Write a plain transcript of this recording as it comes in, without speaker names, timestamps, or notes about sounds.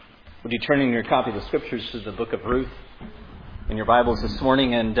Would you turn in your copy of the Scriptures to the book of Ruth in your Bibles this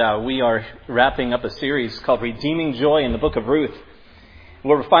morning? And we are wrapping up a series called Redeeming Joy in the book of Ruth.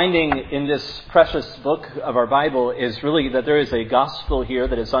 What we're finding in this precious book of our Bible is really that there is a gospel here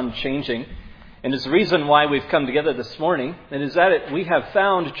that is unchanging. And it's the reason why we've come together this morning. And is that we have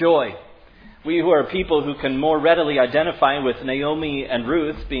found joy. We who are people who can more readily identify with Naomi and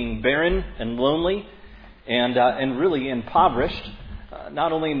Ruth being barren and lonely and really impoverished.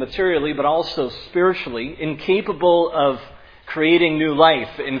 Not only materially, but also spiritually, incapable of creating new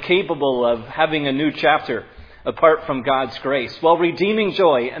life, incapable of having a new chapter apart from God's grace. Well, redeeming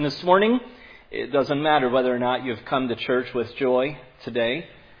joy. And this morning, it doesn't matter whether or not you've come to church with joy today.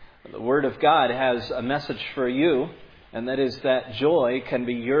 The Word of God has a message for you, and that is that joy can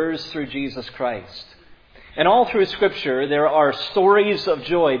be yours through Jesus Christ. And all through Scripture, there are stories of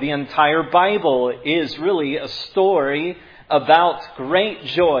joy. The entire Bible is really a story about great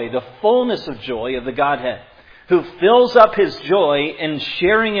joy, the fullness of joy of the Godhead, who fills up His joy in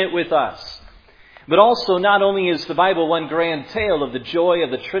sharing it with us. But also, not only is the Bible one grand tale of the joy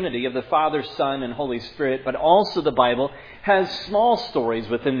of the Trinity, of the Father, Son, and Holy Spirit, but also the Bible has small stories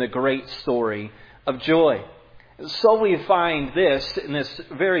within the great story of joy. So we find this in this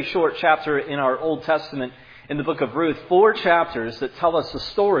very short chapter in our Old Testament, in the book of Ruth, 4 chapters that tell us a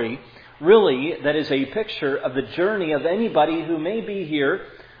story really, that is a picture of the journey of anybody who may be here,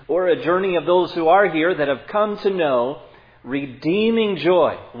 or a journey of those who are here that have come to know redeeming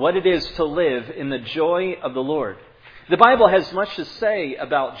joy, what it is to live in the joy of the Lord. The Bible has much to say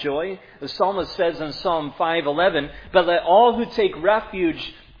about joy. The psalmist says in Psalm 5:11, "But let all who take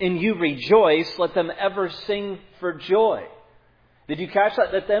refuge in you rejoice, let them ever sing for joy." Did you catch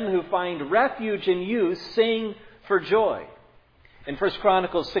that? Let them who find refuge in you sing for joy. In 1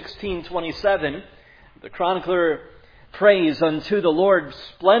 Chronicles 16:27, the chronicler prays, "Unto the Lord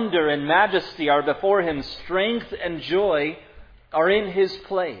splendor and majesty are before Him, strength and joy are in His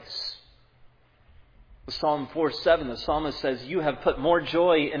place." Psalm 4:7, the psalmist says, "You have put more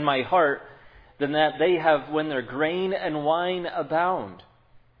joy in my heart than that they have when their grain and wine abound."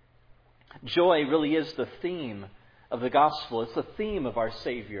 Joy really is the theme of the gospel. It's the theme of our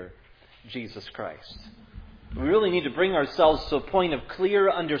Savior, Jesus Christ. We really need to bring ourselves to a point of clear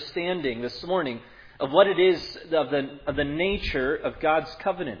understanding this morning of what it is of the nature of God's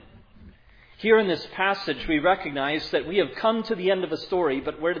covenant. Here in this passage, we recognize that we have come to the end of a story,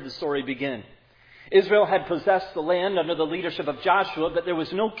 but where did the story begin? Israel had possessed the land under the leadership of Joshua, but there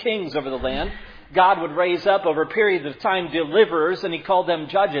was no kings over the land. God would raise up over periods of time deliverers, and He called them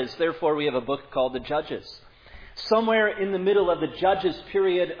judges. Therefore, we have a book called the Judges. Somewhere in the middle of the Judges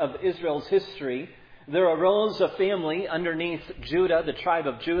period of Israel's history, there arose a family underneath Judah, the tribe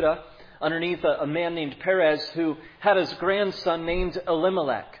of Judah, underneath a man named Perez who had his grandson named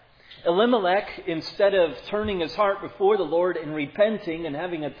Elimelech. Elimelech, instead of turning his heart before the Lord and repenting and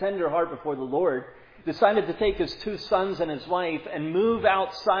having a tender heart before the Lord, decided to take his 2 sons and his wife and move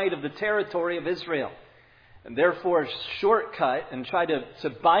outside of the territory of Israel. And therefore shortcut and try to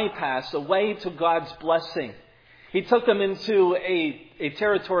bypass a way to God's blessing. He took them into a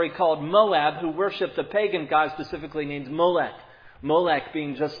territory called Moab, who worshipped a pagan god specifically named Molech. Molech,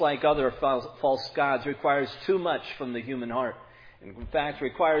 being just like other false gods, requires too much from the human heart. And in fact,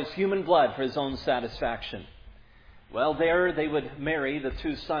 requires human blood for his own satisfaction. Well, there they would marry, the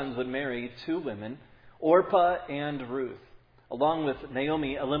 2 sons would marry 2 women, Orpah and Ruth. Along with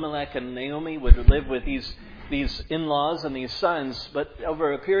Naomi, Elimelech and Naomi would live with these in-laws and these sons. But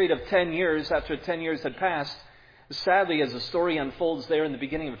over a period of 10 years, after 10 years had passed, sadly, as the story unfolds there in the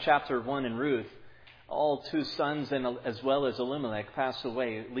beginning of chapter 1 in Ruth, all 2 sons and as well as Elimelech pass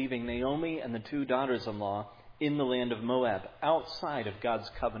away, leaving Naomi and the 2 daughters-in-law in the land of Moab, outside of God's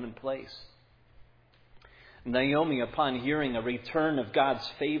covenant place. Naomi, upon hearing a return of God's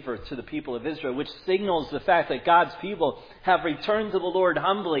favor to the people of Israel, which signals the fact that God's people have returned to the Lord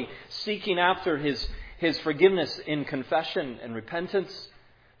humbly, seeking after His forgiveness in confession and repentance,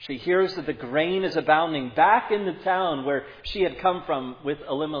 she hears that the grain is abounding back in the town where she had come from with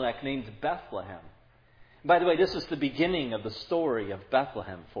Elimelech, named Bethlehem. By the way, this is the beginning of the story of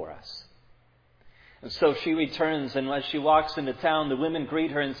Bethlehem for us. And so she returns, and as she walks into town, the women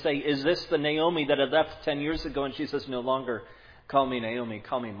greet her and say, "Is this the Naomi that had left 10 years ago?" And she says, "No longer call me Naomi,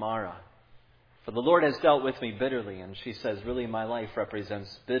 call me Mara. For the Lord has dealt with me bitterly." And she says, really, my life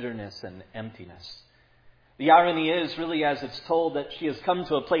represents bitterness and emptiness. The irony is, really, as it's told, that she has come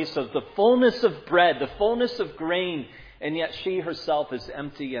to a place of the fullness of bread, the fullness of grain, and yet she herself is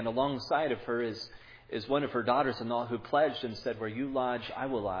empty, and alongside of her is one of her daughters-in-law who pledged and said, "Where you lodge, I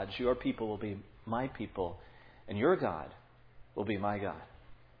will lodge. Your people will be my people, and your God will be my God."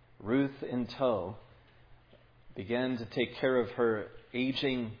 Ruth in tow, began to take care of her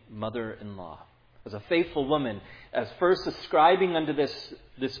aging mother-in-law. As a faithful woman, as first ascribing unto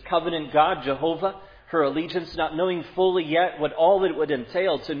this covenant God, Jehovah, her allegiance, not knowing fully yet what all it would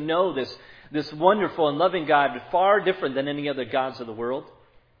entail to know this wonderful and loving God, far different than any other gods of the world.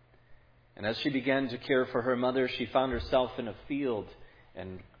 And as she began to care for her mother, she found herself in a field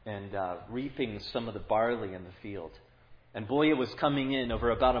and reaping some of the barley in the field. And boy, it was coming in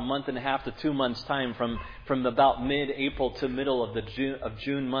over about a month and a half to 2 months' time, from about mid-April to middle of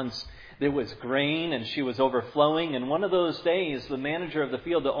June months. There was grain, and she was overflowing. And one of those days, the manager of the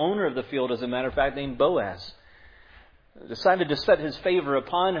field, the owner of the field, as a matter of fact, named Boaz, decided to set his favor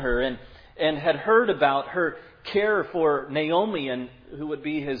upon her and had heard about her care for Naomi, and who would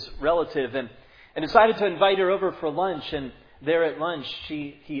be his relative, and decided to invite her over for lunch. And there at lunch,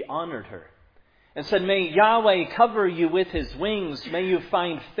 he honored her and said, "May Yahweh cover you with His wings. May you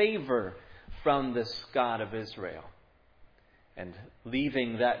find favor from this God of Israel." And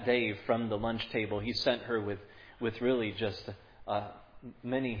leaving that day from the lunch table, he sent her with really just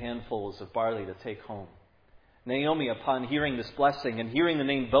many handfuls of barley to take home. Naomi, upon hearing this blessing and hearing the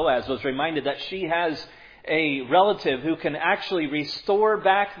name Boaz, was reminded that she has a relative who can actually restore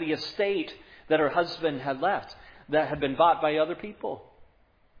back the estate that her husband had left, that had been bought by other people.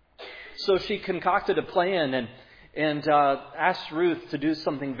 So she concocted a plan and asked Ruth to do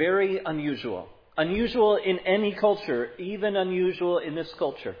something very unusual. Unusual in any culture, even unusual in this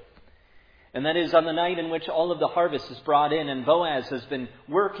culture. And that is on the night in which all of the harvest is brought in and Boaz has been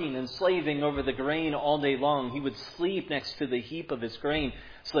working and slaving over the grain all day long. He would sleep next to the heap of his grain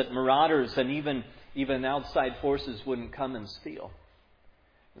so that marauders and even outside forces wouldn't come and steal.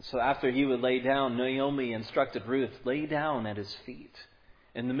 And so after he would lay down, Naomi instructed Ruth, lay down at his feet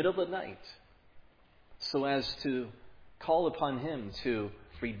in the middle of the night so as to call upon him to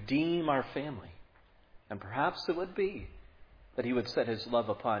redeem our family. And perhaps it would be that he would set his love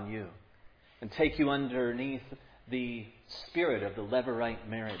upon you and take you underneath the spirit of the Levirate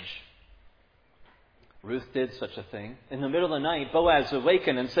marriage. Ruth did such a thing. In the middle of the night, Boaz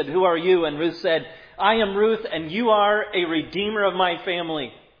awakened and said, "Who are you?" And Ruth said, "I am Ruth, and you are a redeemer of my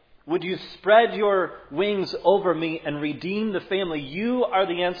family. Would you spread your wings over me and redeem the family? You are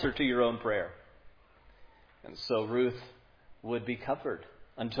the answer to your own prayer." And so Ruth would be covered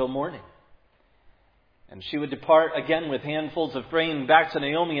until morning. And she would depart again with handfuls of grain back to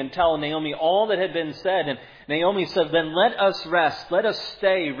Naomi and tell Naomi all that had been said. And Naomi said, "Then let us rest. Let us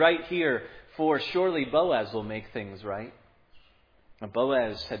stay right here, for surely Boaz will make things right." And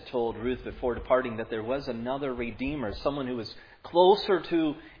Boaz had told Ruth before departing that there was another redeemer, someone who was closer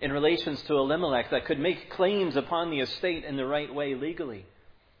to, in relations to Elimelech, that could make claims upon the estate in the right way legally.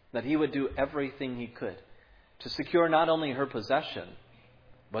 That he would do everything he could to secure not only her possession,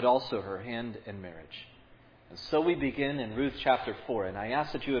 but also her hand in marriage. And so we begin in Ruth chapter 4. And I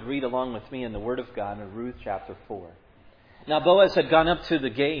ask that you would read along with me in the Word of God in Ruth chapter 4. Now Boaz had gone up to the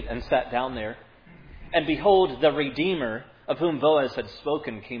gate and sat down there. And behold, the Redeemer of whom Boaz had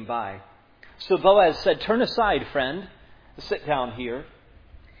spoken came by. So Boaz said, "Turn aside, friend. Sit down here."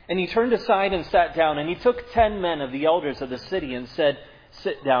 And he turned aside and sat down. And he took 10 men of the elders of the city and said,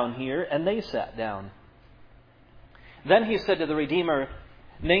 "Sit down here." And they sat down. Then he said to the Redeemer,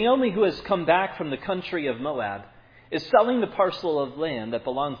 "Naomi, who has come back from the country of Moab, is selling the parcel of land that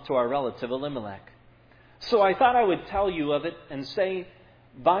belongs to our relative Elimelech. So I thought I would tell you of it and say,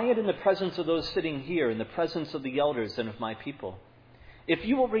 buy it in the presence of those sitting here, in the presence of the elders and of my people. If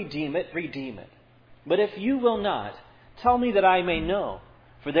you will redeem it, redeem it. But if you will not, tell me that I may know,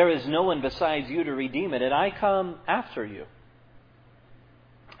 for there is no one besides you to redeem it, and I come after you."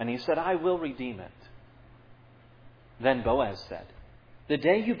 And he said, "I will redeem it." Then Boaz said, "The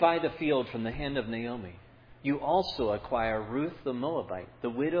day you buy the field from the hand of Naomi, you also acquire Ruth the Moabite, the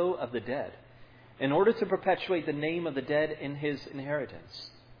widow of the dead, in order to perpetuate the name of the dead in his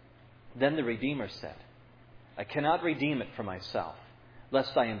inheritance." Then the Redeemer said, "I cannot redeem it for myself,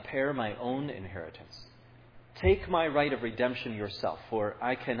 lest I impair my own inheritance. Take my right of redemption yourself, for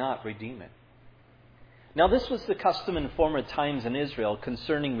I cannot redeem it." Now this was the custom in former times in Israel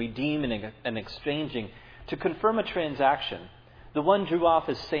concerning redeeming and exchanging. To confirm a transaction, the one drew off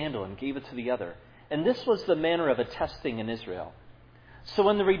his sandal and gave it to the other. And this was the manner of attesting in Israel. So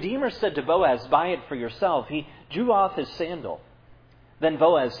when the Redeemer said to Boaz, "Buy it for yourself," he drew off his sandal. Then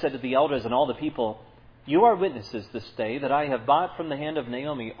Boaz said to the elders and all the people, "You are witnesses this day that I have bought from the hand of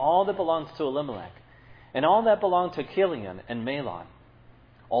Naomi all that belongs to Elimelech, and all that belonged to Chilion and Mahlon.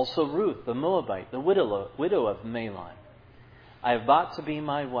 Also Ruth the Moabite, the widow of Mahlon, I have bought to be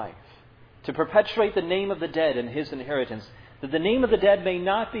my wife, to perpetuate the name of the dead in his inheritance. that the name of the dead may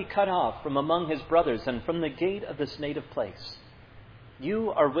not be cut off from among his brothers and from the gate of this native place.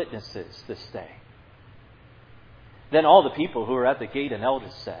 You are witnesses this day." Then all the people who were at the gate and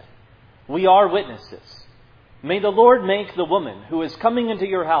elders said, "We are witnesses. May the Lord make the woman who is coming into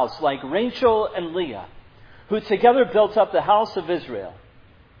your house like Rachel and Leah, who together built up the house of Israel.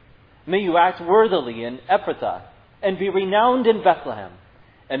 May you act worthily in Ephrathah and be renowned in Bethlehem.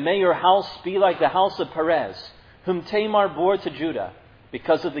 And may your house be like the house of Perez, whom Tamar bore to Judah,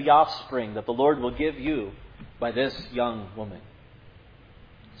 because of the offspring that the Lord will give you by this young woman."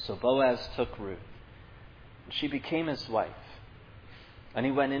 So Boaz took Ruth, and she became his wife. And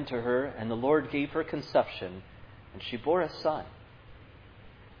he went into her, and the Lord gave her conception, and she bore a son.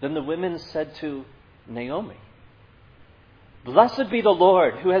 Then the women said to Naomi, "Blessed be the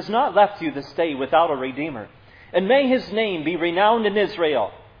Lord, who has not left you this day without a redeemer. And may his name be renowned in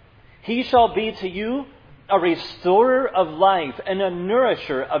Israel. He shall be to you a restorer of life and a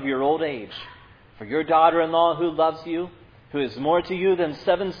nourisher of your old age. For your daughter-in-law who loves you, who is more to you than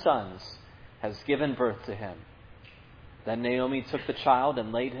 7 sons, has given birth to him." Then Naomi took the child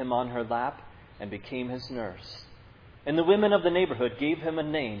and laid him on her lap and became his nurse. And the women of the neighborhood gave him a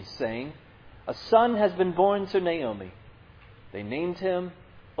name, saying, "A son has been born to Naomi." They named him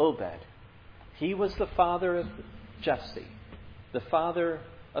Obed. He was the father of Jesse, the father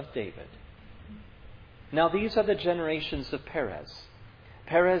of David. Now these are the generations of Perez.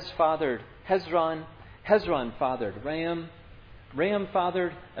 Perez fathered Hezron. Hezron fathered Ram. Ram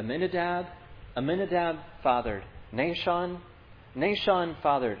fathered Amminadab. Amminadab fathered Nahshon. Nahshon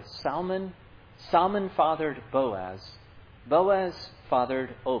fathered Salmon. Salmon fathered Boaz. Boaz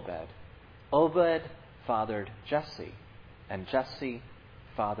fathered Obed. Obed fathered Jesse. And Jesse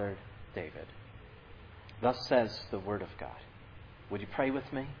fathered David. Thus says the word of God. Would you pray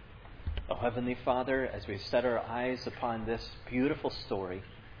with me? Oh, Heavenly Father, as we set our eyes upon this beautiful story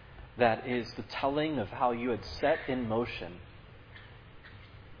that is the telling of how you had set in motion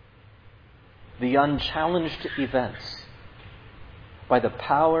the unchallenged events by the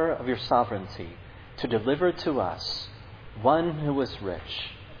power of your sovereignty to deliver to us one who was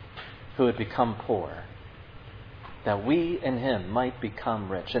rich, who had become poor, that we in him might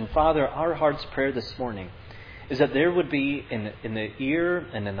become rich. And Father, our heart's prayer this morning is that there would be in the ear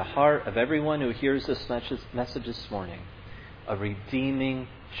and in the heart of everyone who hears this message this morning a redeeming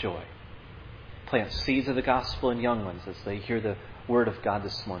joy. Plant seeds of the gospel in young ones as they hear the word of God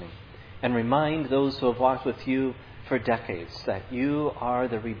this morning. And remind those who have walked with you for decades that you are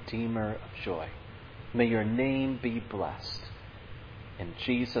the Redeemer of joy. May your name be blessed. In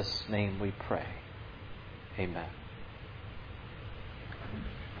Jesus' name we pray. Amen.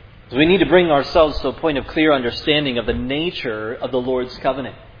 So we need to bring ourselves to a point of clear understanding of the nature of the Lord's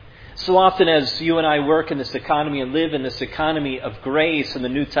covenant. So often as you and I work in this economy and live in this economy of grace in the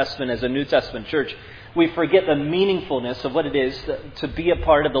New Testament as a New Testament church, we forget the meaningfulness of what it is to be a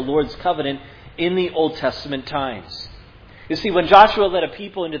part of the Lord's covenant in the Old Testament times. You see, when Joshua led a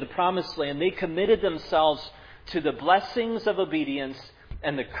people into the Promised Land, they committed themselves to the blessings of obedience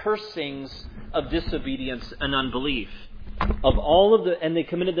and the cursings of disobedience and unbelief. And they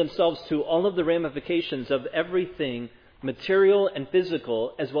committed themselves to all of the ramifications of everything material and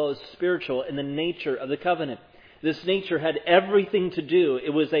physical as well as spiritual in the nature of the covenant. This nature had everything to do. It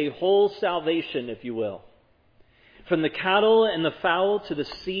was a whole salvation, if you will. From the cattle and the fowl to the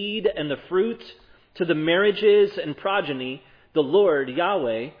seed and the fruit to the marriages and progeny, the Lord,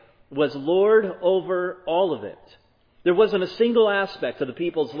 Yahweh, was Lord over all of it. There wasn't a single aspect of the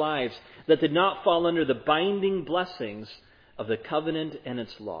people's lives that did not fall under the binding blessings of the covenant and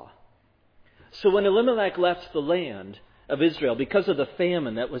its law. So when Elimelech left the land of Israel because of the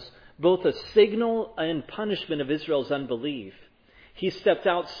famine that was both a signal and punishment of Israel's unbelief, he stepped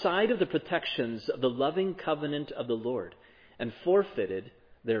outside of the protections of the loving covenant of the Lord and forfeited,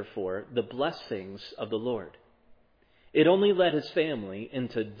 therefore, the blessings of the Lord. It only led his family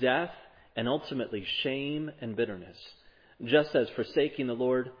into death and ultimately shame and bitterness, just as forsaking the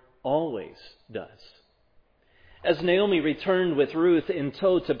Lord always does. As Naomi returned with Ruth in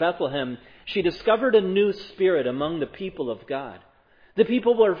tow to Bethlehem, she discovered a new spirit among the people of God. The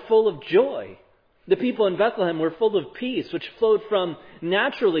people were full of joy. The people in Bethlehem were full of peace, which flowed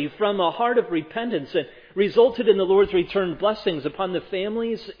naturally from a heart of repentance and resulted in the Lord's returned blessings upon the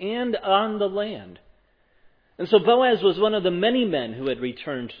families and on the land. And so Boaz was one of the many men who had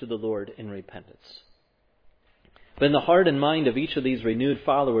returned to the Lord in repentance. But in the heart and mind of each of these renewed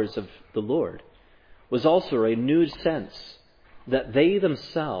followers of the Lord was also a renewed sense that they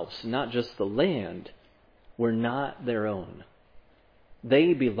themselves, not just the land, were not their own.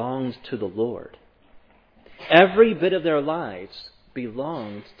 They belonged to the Lord. Every bit of their lives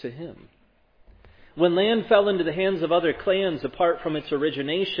belonged to him. When land fell into the hands of other clans apart from its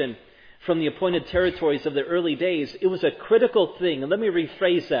origination from the appointed territories of the early days, it was a critical thing. And let me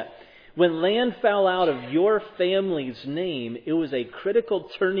rephrase that. When land fell out of your family's name, it was a critical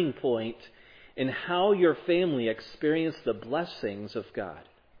turning point in how your family experienced the blessings of God.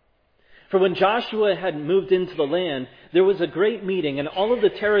 For when Joshua had moved into the land, there was a great meeting, and all of the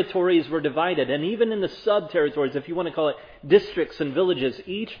territories were divided. And even in the sub-territories, if you want to call it districts and villages,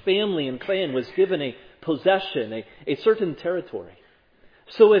 each family and clan was given a possession, a certain territory.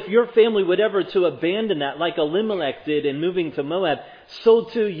 So if your family would ever to abandon that, like Elimelech did in moving to Moab, so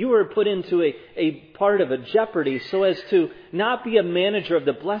too you were put into a part of a jeopardy so as to not be a manager of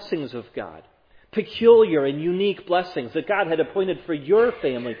the blessings of God. Peculiar and unique blessings that God had appointed for your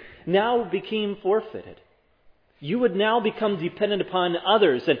family now became forfeited. You would now become dependent upon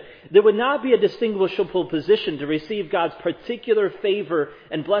others, and there would not be a distinguishable position to receive God's particular favor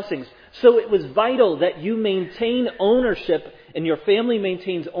and blessings. So it was vital that you maintain ownership, and your family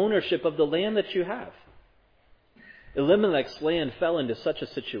maintains ownership of the land that you have. Elimelech's land fell into such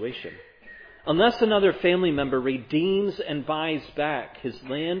a situation. Unless another family member redeems and buys back his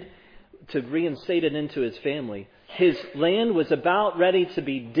land to reinstate it into his family, his land was about ready to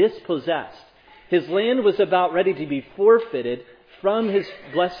be dispossessed. His land was about ready to be forfeited from his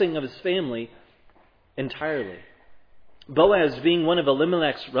blessing of his family entirely. Boaz, being one of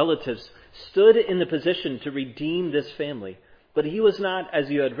Elimelech's relatives, stood in the position to redeem this family. But he was not, as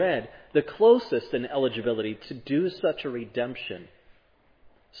you had read, the closest in eligibility to do such a redemption.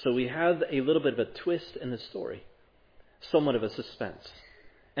 So we have a little bit of a twist in the story, somewhat of a suspense.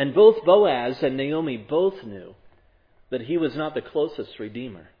 And both Boaz and Naomi both knew that he was not the closest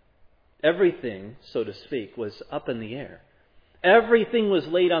redeemer. Everything, so to speak, was up in the air. Everything was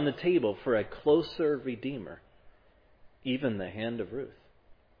laid on the table for a closer redeemer, even the hand of Ruth.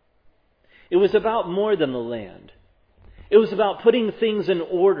 It was about more than the land. It was about putting things in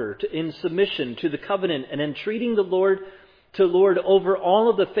order, in submission to the covenant, and entreating the Lord to lord over all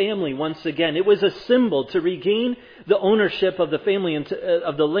of the family once again. It was a symbol to regain the ownership of the family and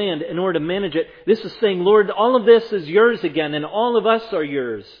of the land in order to manage it. This is saying, Lord, all of this is yours again, and all of us are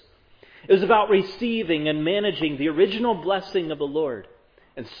yours. It was about receiving and managing the original blessing of the Lord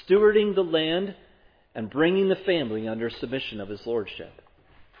and stewarding the land and bringing the family under submission of his lordship.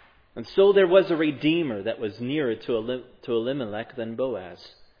 And so there was a redeemer that was nearer to Elimelech than Boaz.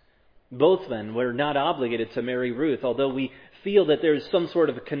 Both men were not obligated to marry Ruth, although we feel that there is some sort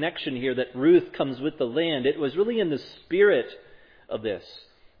of a connection here that Ruth comes with the land. It was really in the spirit of this.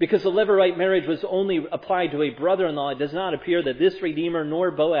 Because the Levirate marriage was only applied to a brother-in-law, it does not appear that this redeemer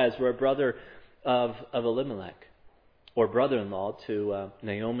nor Boaz were a brother of Elimelech or brother-in-law to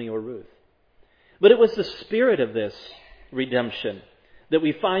Naomi or Ruth. But it was the spirit of this redemption that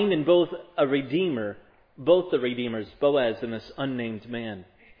we find in both the redeemers, Boaz and this unnamed man.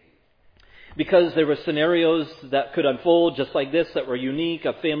 Because there were scenarios that could unfold just like this that were unique.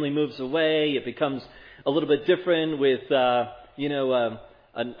 A family moves away. It becomes a little bit different with, a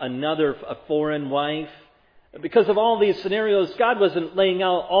foreign wife. Because of all these scenarios, God wasn't laying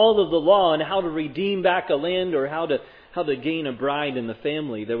out all of the law on how to redeem back a land or how to gain a bride in the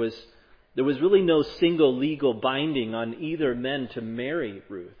family. There was really no single legal binding on either men to marry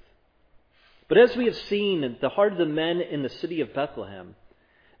Ruth. But as we have seen at the heart of the men in the city of Bethlehem,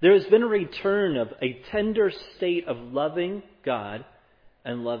 there has been a return of a tender state of loving God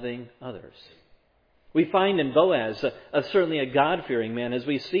and loving others. We find in Boaz certainly a God-fearing man, as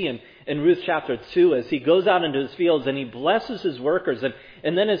we see in Ruth chapter 2, as he goes out into his fields and he blesses his workers.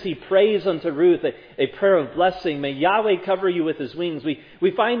 And then as he prays unto Ruth a prayer of blessing, may Yahweh cover you with his wings.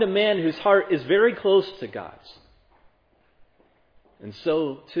 We find a man whose heart is very close to God's. And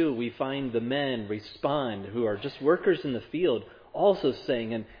so, too, we find the men respond who are just workers in the field, also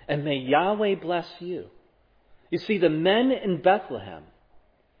saying, and may Yahweh bless you. You see, the men in Bethlehem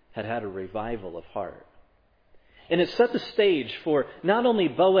had a revival of heart. And it set the stage for not only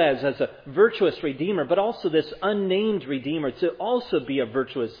Boaz as a virtuous redeemer, but also this unnamed redeemer to also be a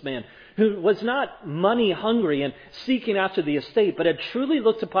virtuous man who was not money hungry and seeking after the estate, but had truly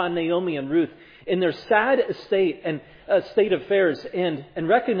looked upon Naomi and Ruth in their sad state of affairs and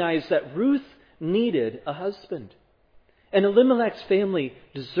recognized that Ruth needed a husband. And Elimelech's family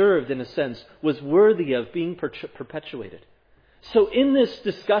deserved, in a sense, was worthy of being perpetuated. So in this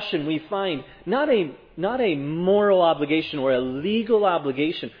discussion, we find not a moral obligation or a legal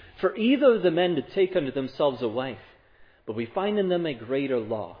obligation for either of the men to take unto themselves a wife, but we find in them a greater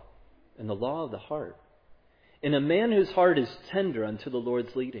law, and the law of the heart, in a man whose heart is tender unto the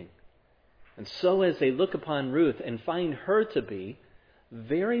Lord's leading. And so as they look upon Ruth and find her to be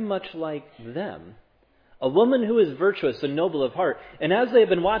very much like them, a woman who is virtuous and noble of heart, and as they have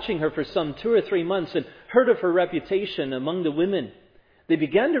been watching her for some 2 or 3 months and heard of her reputation among the women, they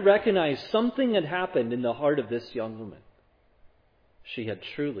began to recognize something had happened in the heart of this young woman. She had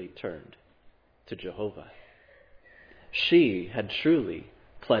truly turned to Jehovah. She had truly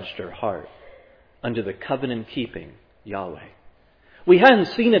pledged her heart unto the covenant-keeping Yahweh. We hadn't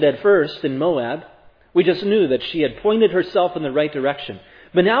seen it at first in Moab. We just knew that she had pointed herself in the right direction.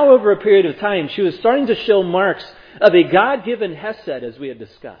 But now over a period of time, she was starting to show marks of a God-given hesed, as we had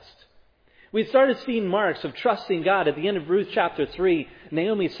discussed. We started seeing marks of trusting God. At the end of Ruth chapter 3,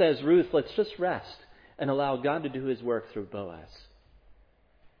 Naomi says, Ruth, let's just rest and allow God to do His work through Boaz.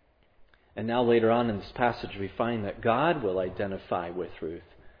 And now later on in this passage, we find that God will identify with Ruth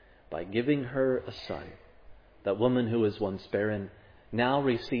by giving her a son. That woman who was once barren now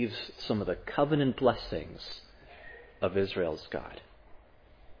receives some of the covenant blessings of Israel's God.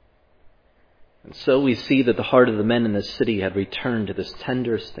 And so we see that the heart of the men in this city had returned to this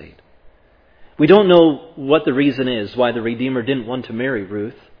tender state. We don't know what the reason is why the Redeemer didn't want to marry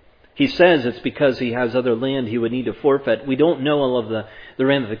Ruth. He says it's because he has other land he would need to forfeit. We don't know all of the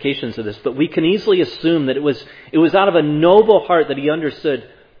ramifications of this, but we can easily assume that it was out of a noble heart that he understood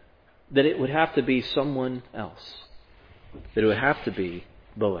that it would have to be someone else. That it would have to be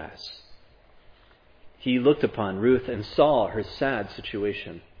Boaz. He looked upon Ruth and saw her sad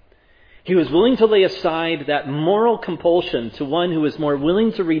situation. He was willing to lay aside that moral compulsion to one who was more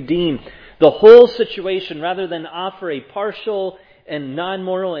willing to redeem the whole situation rather than offer a partial and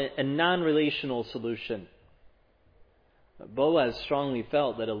non-moral and non-relational solution. Boaz strongly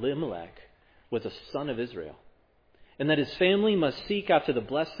felt that Elimelech was a son of Israel and that his family must seek after the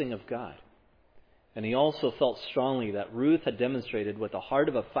blessing of God. And he also felt strongly that Ruth had demonstrated what the heart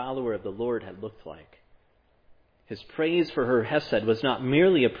of a follower of the Lord had looked like. His praise for her hesed was not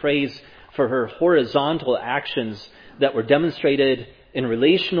merely a praise for her horizontal actions that were demonstrated in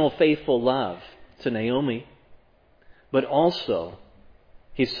relational faithful love to Naomi, but also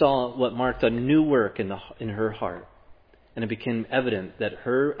he saw what marked a new work in her heart. And it became evident that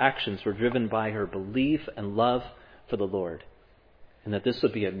her actions were driven by her belief and love for the Lord, and that this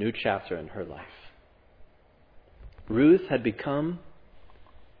would be a new chapter in her life. Ruth had become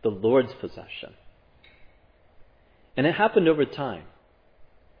the Lord's possession. And it happened over time.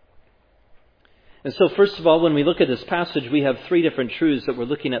 And so first of all, when we look at this passage, we have 3 different truths that we're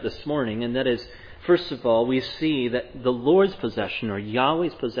looking at this morning. And that is, first of all, we see that the Lord's possession, or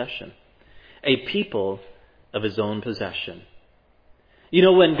Yahweh's possession, a people of His own possession. You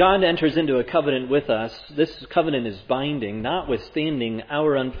know, when God enters into a covenant with us, this covenant is binding, notwithstanding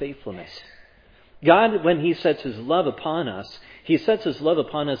our unfaithfulness. God, when He sets His love upon us, He sets His love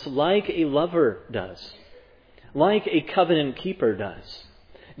upon us like a lover does, like a covenant keeper does.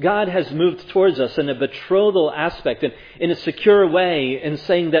 God has moved towards us in a betrothal aspect, and in a secure way, in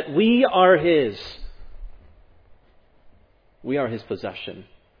saying that we are His. We are His possession.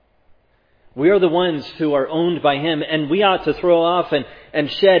 We are the ones who are owned by Him, and we ought to throw off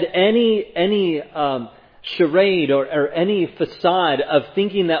and shed any charade or any facade of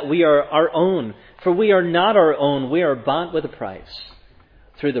thinking that we are our own. For we are not our own. We are bought with a price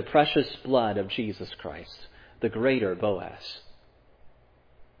through the precious blood of Jesus Christ, the greater Boaz.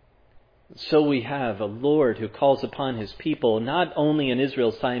 So we have a Lord who calls upon His people, not only in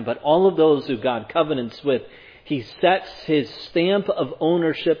Israel's time, but all of those who God covenants with. He sets His stamp of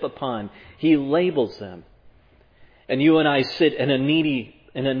ownership upon. He labels them. And you and I sit in a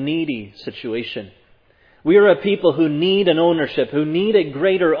needy situation. We are a people who need an ownership, who need a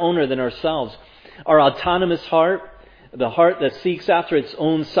greater owner than ourselves. Our autonomous heart, the heart that seeks after its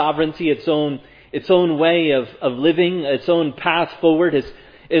own sovereignty, its own way of living, its own path forward,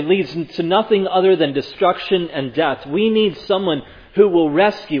 it leads to nothing other than destruction and death. We need someone who will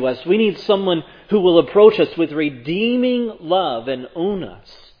rescue us. We need someone who will approach us with redeeming love and own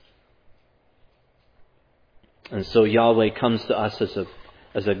us. And so Yahweh comes to us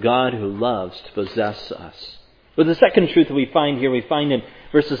as a God who loves to possess us. But the second truth that we find here, we find in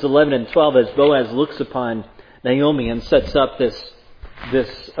verses 11 and 12 as Boaz looks upon Naomi and sets up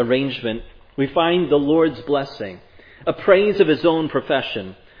this arrangement. We find the Lord's blessing, a praise of His own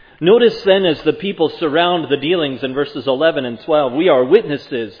profession. Notice then as the people surround the dealings in verses 11 and 12, we are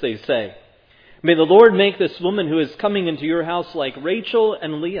witnesses, they say. May the Lord make this woman who is coming into your house like Rachel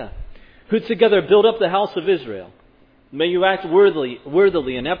and Leah, who together build up the house of Israel. May you act worthily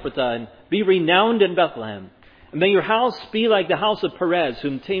in Ephrathah and be renowned in Bethlehem. And may your house be like the house of Perez,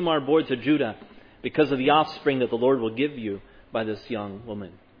 whom Tamar bore to Judah, because of the offspring that the Lord will give you by this young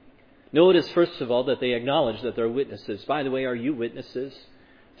woman. Notice, first of all, that they acknowledge that they're witnesses. By the way, are you witnesses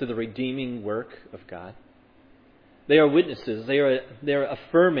to the redeeming work of God? They are witnesses. They're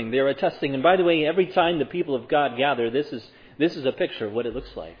affirming. They're attesting. And by the way, every time the people of God gather, this is a picture of what it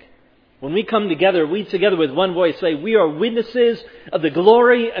looks like. When we come together, we together with one voice say, we are witnesses of the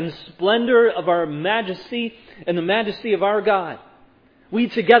glory and splendor of our majesty and the majesty of our God. We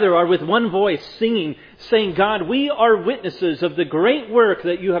together are with one voice singing, saying, God, we are witnesses of the great work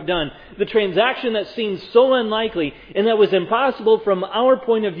that you have done. The transaction that seems so unlikely and that was impossible from our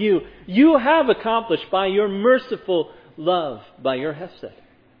point of view, you have accomplished by your merciful love, by your hesed.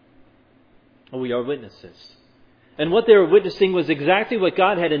 We are witnesses. And what they were witnessing was exactly what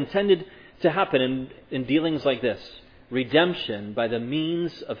God had intended to happen in dealings like this. Redemption by the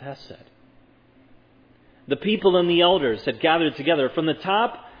means of hesed. The people and the elders had gathered together from the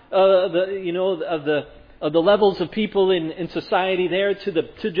top of the levels of people in society there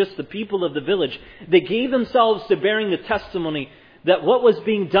to just the people of the village. They gave themselves to bearing the testimony that what was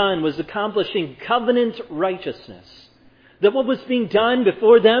being done was accomplishing covenant righteousness. That what was being done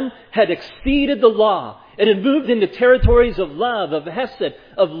before them had exceeded the law. It had moved into territories of love, of hesed,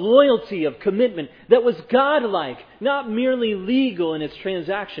 of loyalty, of commitment that was God-like, not merely legal in its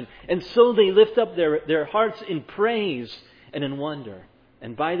transaction. And so they lift up their hearts in praise and in wonder.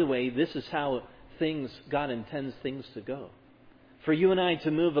 And by the way, this is how God intends things to go. For you and I to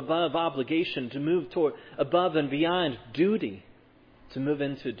move above obligation, to move toward above and beyond duty, to move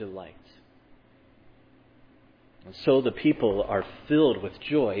into delight. And so the people are filled with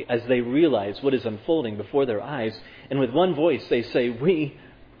joy as they realize what is unfolding before their eyes. And with one voice they say,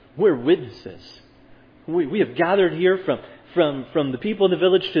 we're witnesses. We have gathered here from the people in the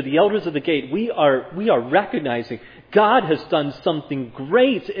village to the elders of the gate. We are recognizing God has done something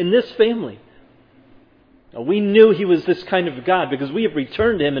great in this family. Now, we knew He was this kind of God because we have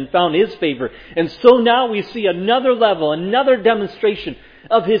returned to Him and found His favor. And so now we see another level, another demonstration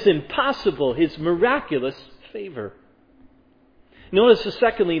of His impossible, His miraculous favor. Notice,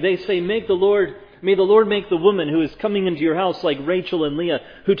 secondly, they say, may the Lord make the woman who is coming into your house like Rachel and Leah,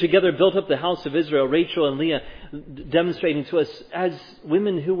 who together built up the house of Israel. Rachel and Leah demonstrating to us as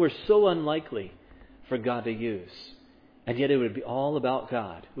women who were so unlikely for God to use. And yet it would be all about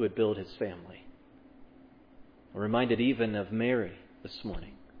God who would build His family. I'm reminded even of Mary this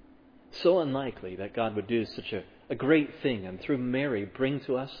morning. So unlikely that God would do such a great thing and through Mary bring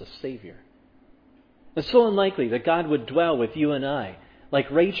to us a Savior. It's so unlikely that God would dwell with you and I, like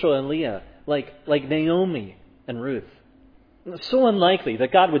Rachel and Leah, like Naomi and Ruth. It's so unlikely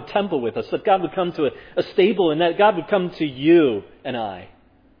that God would temple with us, that God would come to a stable and that God would come to you and I.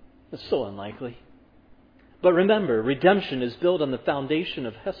 It's so unlikely. But remember, redemption is built on the foundation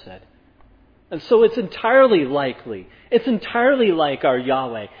of hesed. And so it's entirely likely. It's entirely like our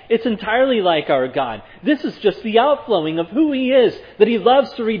Yahweh. It's entirely like our God. This is just the outflowing of who He is, that He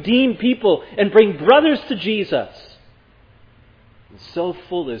loves to redeem people and bring brothers to Jesus. And so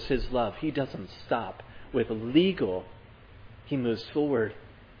full is His love, He doesn't stop with legal. He moves forward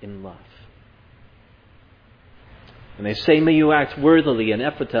in love. And they say, may you act worthily in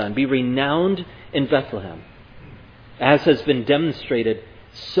Ephrathah and be renowned in Bethlehem. As has been demonstrated,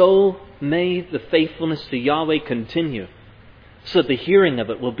 so may the faithfulness to Yahweh continue, so that the hearing of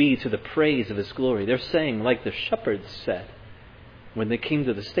it will be to the praise of His glory. They're saying, like the shepherds said when they came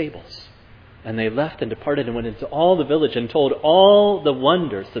to the stables. And they left and departed and went into all the village and told all the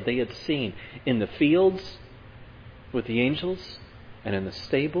wonders that they had seen in the fields with the angels and in the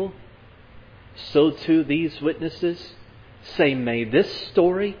stable. So too these witnesses say, may this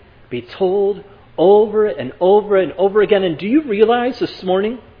story be told over and over and over again. And do you realize this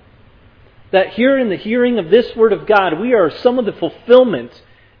morning that here in the hearing of this Word of God, we are some of the fulfillment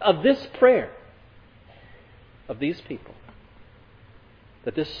of this prayer of these people?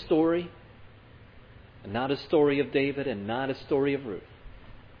 That this story, and not a story of David and not a story of Ruth,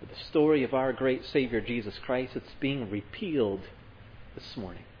 but the story of our great Savior Jesus Christ, it's being repealed this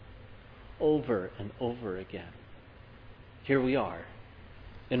morning over and over again. Here we are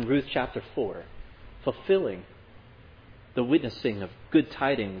in Ruth chapter 4, fulfilling the witnessing of good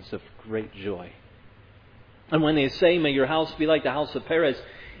tidings of great joy. And when they say, may your house be like the house of Perez,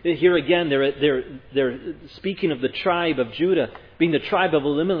 here again they're speaking of the tribe of Judah, being the tribe of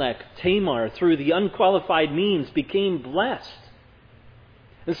Elimelech. Tamar, through the unqualified means, became blessed.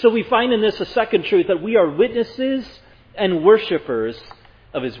 And so we find in this a second truth, that we are witnesses and worshipers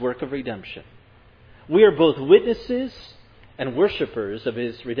of His work of redemption. We are both witnesses and worshipers of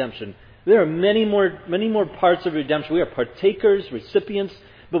His redemption. There are many more parts of redemption. We are partakers, recipients,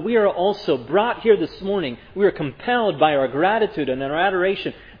 but we are also brought here this morning. We are compelled by our gratitude and our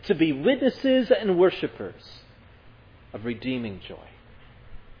adoration to be witnesses and worshipers of redeeming joy.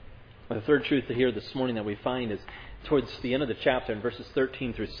 The third truth here this morning that we find is towards the end of the chapter, in verses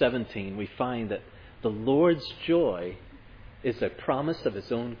 13 through 17, we find that the Lord's joy is a promise of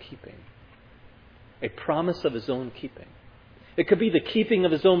His own keeping. A promise of His own keeping. It could be the keeping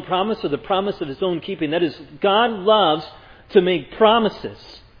of His own promise or the promise of His own keeping. That is, God loves to make promises.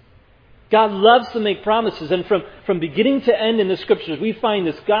 God loves to make promises. And from beginning to end in the Scriptures, we find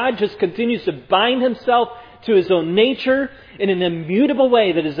this. God just continues to bind Himself to His own nature in an immutable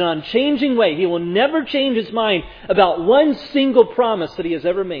way that is an unchanging way. He will never change His mind about one single promise that He has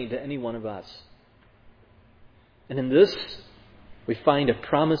ever made to any one of us. And in this, we find a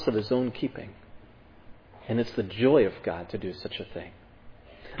promise of His own keeping. And it's the joy of God to do such a thing.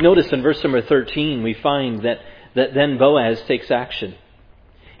 Notice in verse number 13, we find that then Boaz takes action.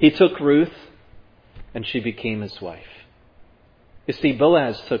 He took Ruth, and she became his wife. You see,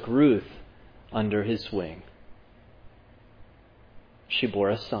 Boaz took Ruth under his wing. She bore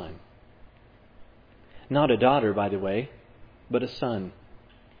a son. Not a daughter, by the way, but a son.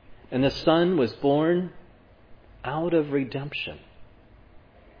 And the son was born out of redemption.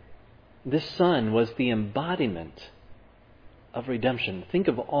 This son was the embodiment of redemption. Think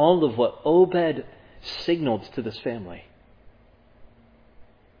of all of what Obed signaled to this family.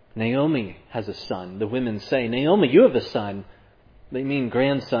 Naomi has a son. The women say, Naomi, you have a son. They mean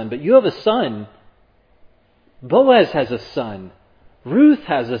grandson, but you have a son. Boaz has a son. Ruth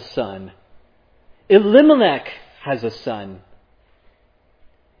has a son. Elimelech has a son.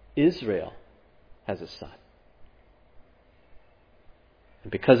 Israel has a son.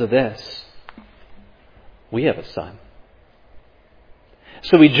 And because of this, we have a son.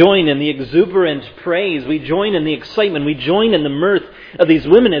 So we join in the exuberant praise. We join in the excitement. We join in the mirth of these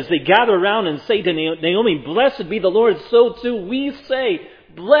women as they gather around and say to Naomi, blessed be the Lord. So too we say,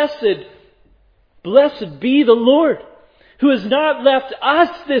 blessed be the Lord, who has not left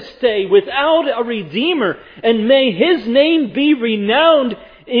us this day without a Redeemer. And may His name be renowned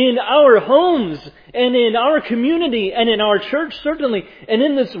in our homes and in our community and in our church, certainly, and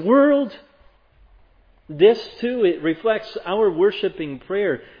in this world. This, too, it reflects our worshiping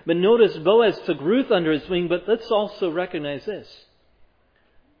prayer. But notice Boaz took Ruth under his wing, but let's also recognize this.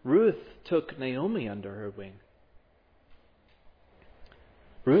 Ruth took Naomi under her wing.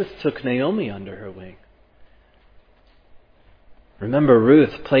 Ruth took Naomi under her wing. Remember,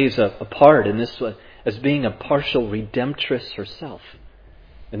 Ruth plays a part in this as being a partial redemptress herself.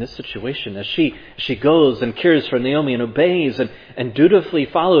 In this situation, as she goes and cares for Naomi and obeys and dutifully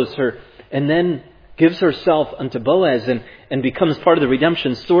follows her, and then gives herself unto Boaz and becomes part of the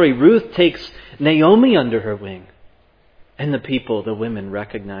redemption story, Ruth takes Naomi under her wing. And the women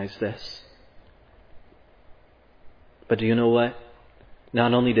recognize this. But do you know what?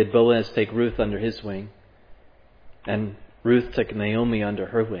 Not only did Boaz take Ruth under his wing, and Ruth took Naomi under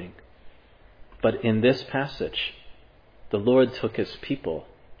her wing, but in this passage, the Lord took His people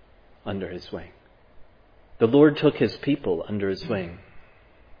under His wing. The Lord took His people under His wing.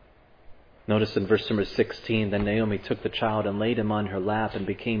 Notice in verse number 16, then Naomi took the child and laid him on her lap and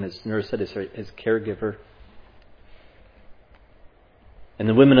became his nurse, that is, his caregiver. And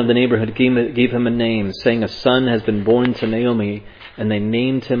the women of the neighborhood gave him a name, saying, a son has been born to Naomi, and they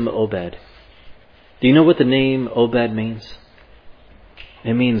named him Obed. Do you know what the name Obed means?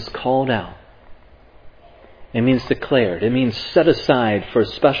 It means called out. It means declared. It means set aside for a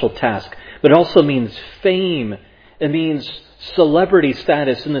special task. But it also means fame. It means celebrity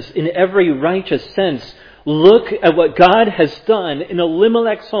status in every righteous sense. Look at what God has done in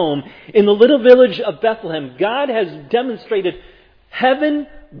Elimelech's home, in the little village of Bethlehem. God has demonstrated heaven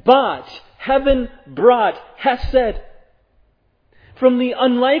brought Hesed. From the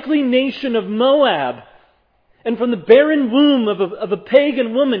unlikely nation of Moab and from the barren womb of a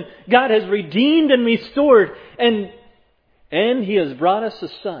pagan woman, God has redeemed and restored, and He has brought us a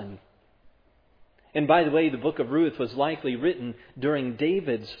son. And by the way, the book of Ruth was likely written during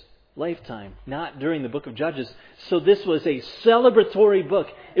David's lifetime, not during the book of Judges. So this was a celebratory book.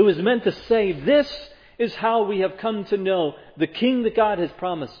 It was meant to say, this is how we have come to know the King that God has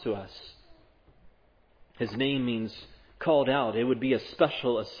promised to us. His name means called out. It would be a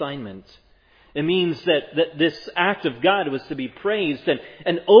special assignment. It means that this act of God was to be praised.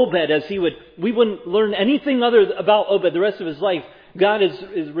 And Obed, we wouldn't learn anything other about Obed the rest of his life. God has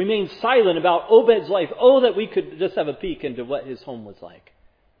remained silent about Obed's life. Oh, that we could just have a peek into what his home was like.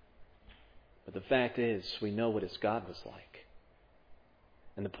 But the fact is, we know what his God was like.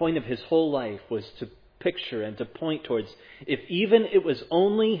 And the point of his whole life was to picture and to point towards, if even it was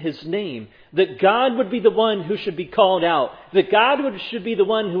only His name, that God would be the one who should be called out, that God should be the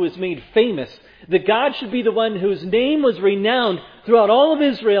one who was made famous, that God should be the one whose name was renowned throughout all of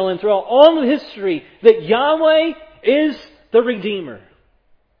Israel and throughout all of history, that Yahweh is the Redeemer.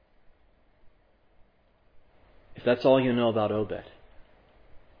 If that's all you know about Obed,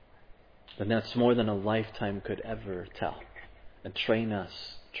 then that's more than a lifetime could ever tell. And train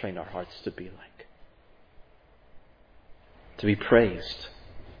our hearts to be like. To be praised.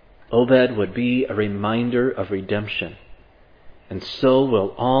 Obed would be a reminder of redemption. And so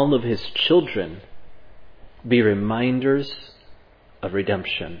will all of his children be reminders of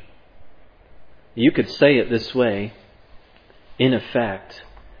redemption. You could say it this way. In effect,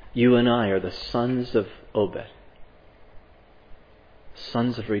 you and I are the sons of Obed.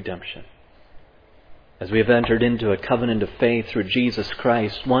 Sons of redemption. As we have entered into a covenant of faith through Jesus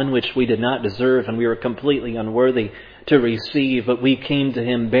Christ, one which we did not deserve and we were completely unworthy to receive, but we came to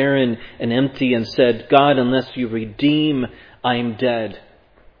Him barren and empty and said, God, unless you redeem, I'm dead.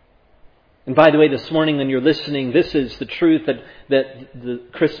 And by the way, this morning when you're listening, this is the truth that the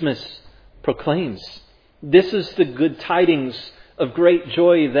Christmas proclaims. This is the good tidings of great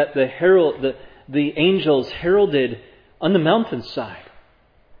joy that the angels heralded on the mountainside.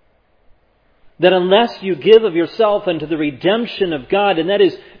 That unless you give of yourself unto the redemption of God, and that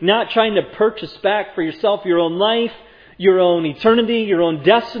is not trying to purchase back for yourself your own life, your own eternity, your own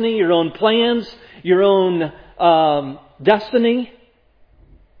destiny, your own plans, your own destiny,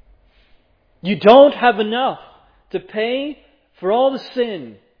 you don't have enough to pay for all the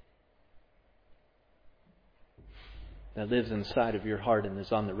sin that lives inside of your heart and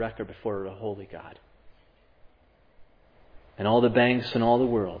is on the record before a holy God. And all the banks in all the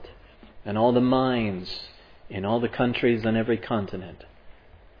world, and all the mines in all the countries on every continent.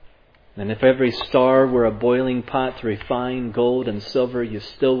 And if every star were a boiling pot to refine gold and silver, you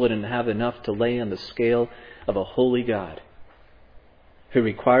still wouldn't have enough to lay on the scale of a holy God who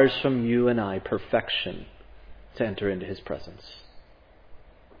requires from you and I perfection to enter into His presence.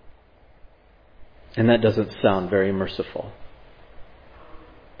 And that doesn't sound very merciful.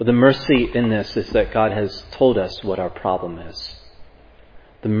 But the mercy in this is that God has told us what our problem is.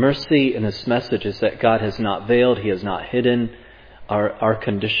 The mercy in this message is that God has not veiled, He has not hidden our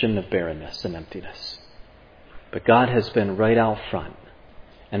condition of barrenness and emptiness. But God has been right out front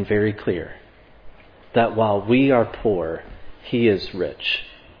and very clear that while we are poor, He is rich.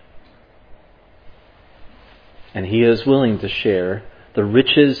 And He is willing to share the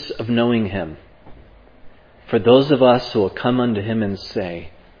riches of knowing Him for those of us who will come unto Him and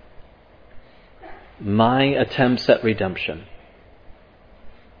say, my attempts at redemption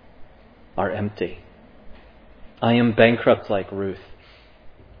are empty. I am bankrupt like Ruth.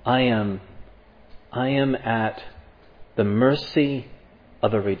 I am at the mercy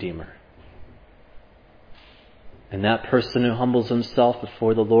of a Redeemer. And that person who humbles himself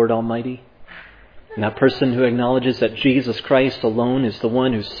before the Lord Almighty, and that person who acknowledges that Jesus Christ alone is the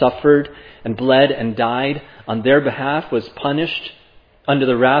one who suffered and bled and died on their behalf, was punished under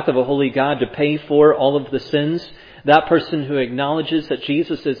the wrath of a holy God to pay for all of the sins, that person who acknowledges that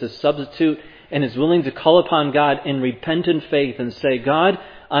Jesus is a substitute and is willing to call upon God in repentant faith and say, God,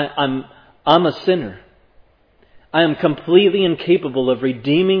 I'm a sinner. I am completely incapable of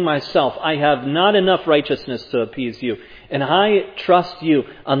redeeming myself. I have not enough righteousness to appease you. And I trust you.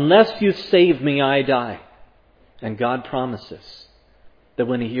 Unless you save me, I die. And God promises that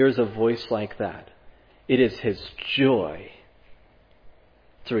when He hears a voice like that, it is His joy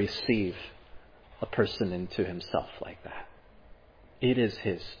to receive a person into Himself like that. It is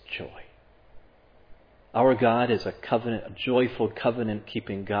His joy. Our God is a joyful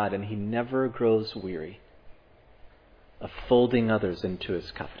covenant-keeping God, and He never grows weary of folding others into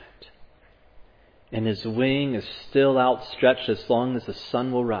His covenant. And His wing is still outstretched as long as the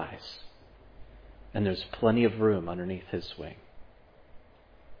sun will rise. And there's plenty of room underneath His wing.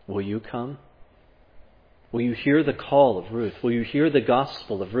 Will you come? Will you hear the call of Ruth? Will you hear the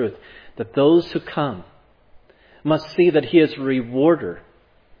gospel of Ruth? That those who come must see that He is a rewarder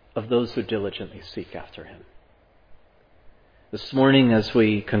of those who diligently seek after Him. This morning, as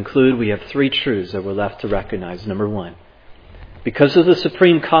we conclude, we have three truths that we're left to recognize. Number one, because of the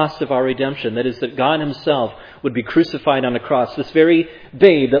supreme cost of our redemption, that is that God Himself would be crucified on a cross, this very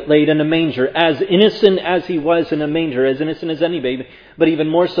babe that laid in a manger, as innocent as He was in a manger, as innocent as any babe, but even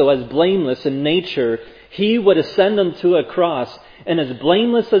more so as blameless in nature, He would ascend unto a cross, and as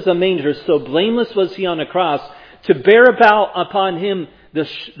blameless as a manger, so blameless was He on a cross, to bear about upon Him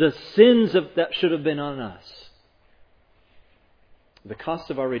the sins that should have been on us. The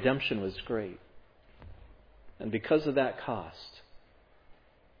cost of our redemption was great. And because of that cost,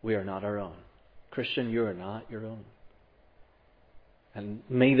 we are not our own. Christian, you are not your own. And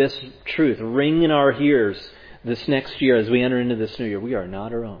may this truth ring in our ears this next year as we enter into this new year. We are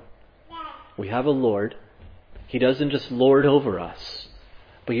not our own. We have a Lord. He doesn't just lord over us,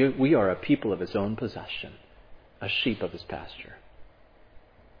 but we are a people of His own possession, a sheep of His pasture.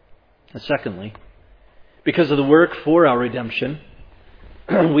 And secondly, because of the work for our redemption,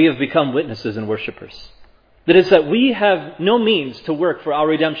 we have become witnesses and worshipers. That is that we have no means to work for our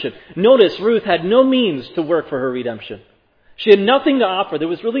redemption. Notice Ruth had no means to work for her redemption. She had nothing to offer. There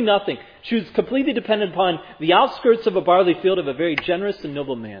was really nothing. She was completely dependent upon the outskirts of a barley field of a very generous and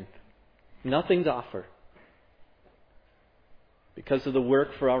noble man. Nothing to offer. Because of the work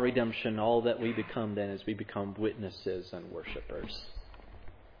for our redemption, all that we become then is we become witnesses and worshipers.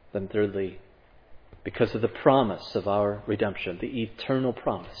 Then thirdly, because of the promise of our redemption, the eternal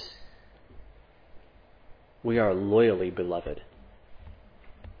promise, we are loyally beloved.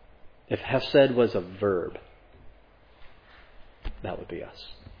 If hesed was a verb, that would be us.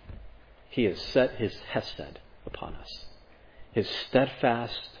 He has set His hesed upon us. His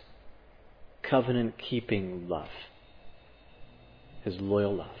steadfast, covenant-keeping love. His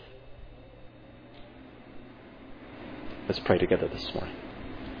loyal love. Let's pray together this morning.